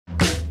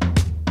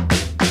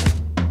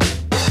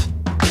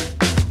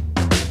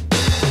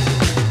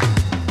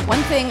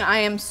thing I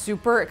am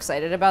super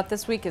excited about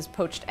this week is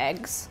poached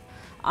eggs.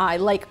 I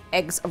like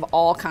eggs of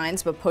all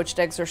kinds, but poached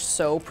eggs are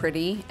so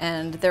pretty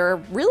and they're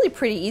really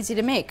pretty easy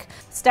to make.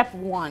 Step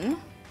one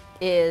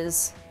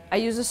is I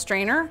use a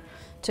strainer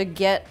to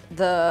get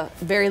the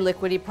very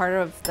liquidy part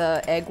of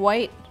the egg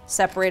white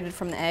separated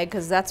from the egg,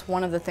 because that's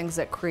one of the things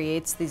that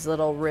creates these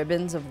little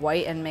ribbons of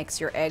white and makes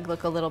your egg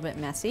look a little bit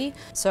messy.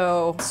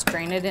 So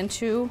strain it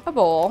into a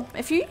bowl.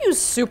 If you use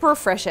super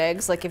fresh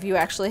eggs, like if you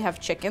actually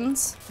have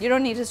chickens, you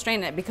don't need to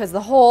strain it because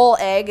the whole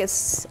egg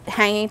is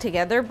hanging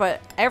together.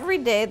 But every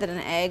day that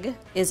an egg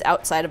is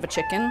outside of a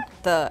chicken,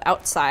 the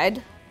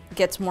outside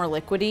gets more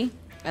liquidy.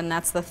 And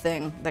that's the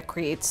thing that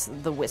creates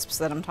the wisps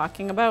that I'm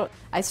talking about.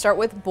 I start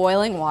with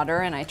boiling water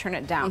and I turn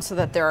it down so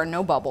that there are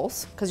no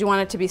bubbles, because you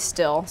want it to be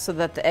still so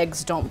that the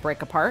eggs don't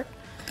break apart.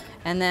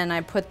 And then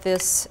I put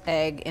this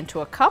egg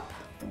into a cup,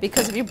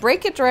 because if you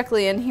break it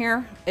directly in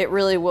here, it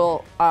really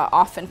will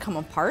often come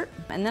apart.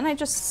 And then I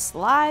just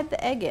slide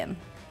the egg in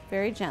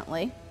very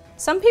gently.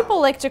 Some people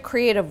like to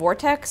create a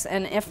vortex,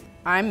 and if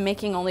I'm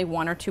making only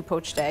 1 or 2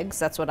 poached eggs,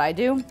 that's what I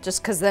do,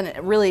 just because then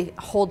it really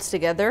holds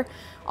together.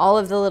 All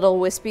of the little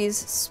wispies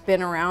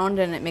spin around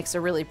and it makes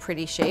a really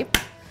pretty shape.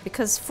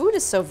 Because food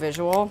is so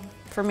visual,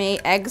 for me,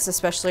 eggs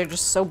especially are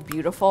just so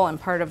beautiful,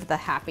 and part of the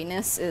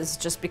happiness is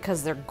just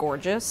because they're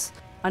gorgeous.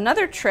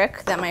 Another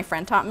trick that my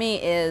friend taught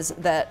me is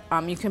that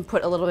you can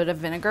put a little bit of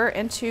vinegar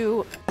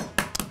into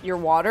your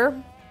water,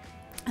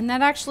 and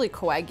that actually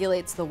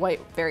coagulates the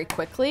white very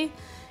quickly,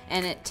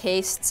 and it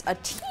tastes a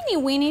teeny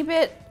weeny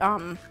bit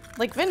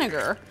like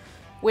vinegar,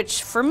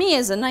 which for me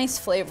is a nice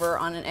flavor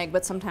on an egg,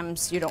 but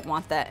sometimes you don't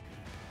want that.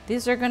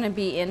 These are gonna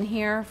be in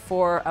here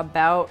for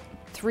about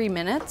 3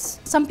 minutes.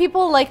 Some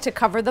people like to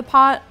cover the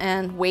pot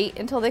and wait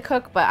until they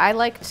cook, but I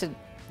like to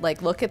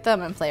look at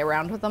them and play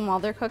around with them while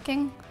they're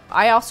cooking.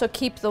 I also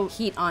keep the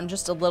heat on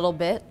just a little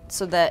bit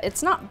so that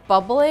it's not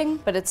bubbling,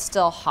 but it's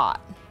still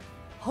hot.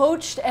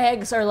 Poached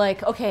eggs are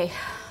okay,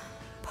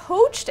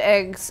 poached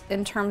eggs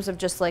in terms of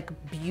just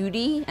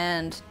beauty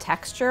and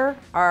texture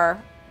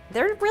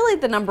they're really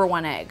the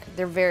 #1 egg.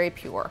 They're very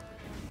pure.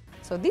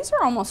 So these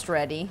are almost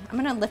ready. I'm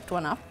gonna lift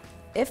one up.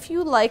 If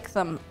you like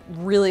them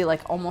really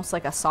almost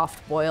like a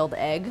soft boiled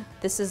egg,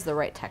 this is the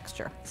right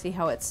texture. See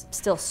how it's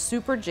still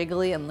super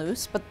jiggly and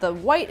loose, but the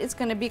white is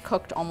gonna be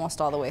cooked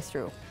almost all the way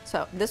through.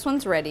 So this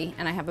one's ready,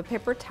 and I have a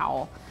paper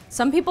towel.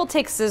 Some people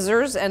take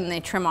scissors and they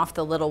trim off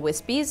the little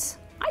wispies.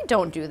 I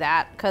don't do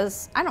that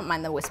because I don't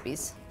mind the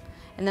wispies.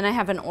 And then I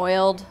have an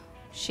oiled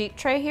sheet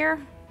tray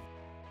here,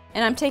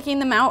 and I'm taking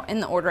them out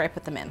in the order I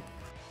put them in.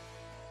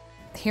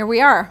 Here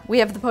we are, we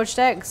have the poached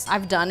eggs.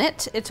 I've done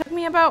it. It took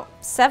me about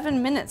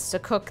 7 minutes to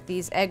cook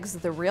these eggs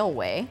the real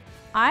way.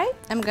 I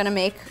am gonna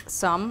make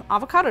some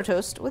avocado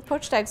toast with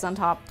poached eggs on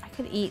top. I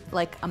could eat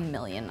a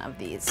million of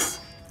these.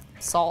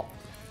 Salt,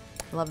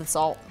 love the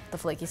salt, the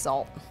flaky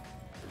salt.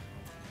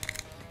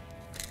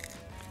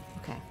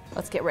 Okay,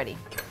 let's get ready.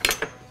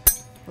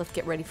 Let's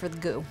get ready for the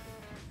goo.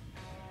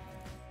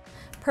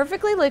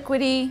 Perfectly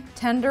liquidy,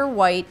 tender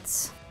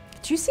whites.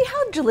 Do you see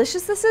how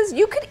delicious this is?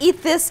 You could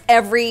eat this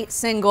every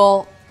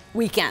single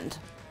weekend.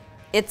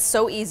 It's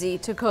so easy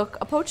to cook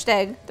a poached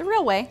egg the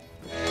real way.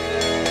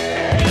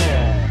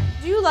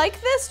 Do you like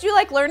this? Do you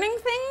like learning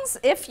things?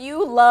 If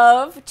you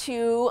love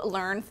to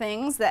learn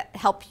things that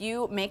help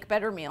you make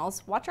better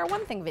meals, watch our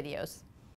One Thing videos.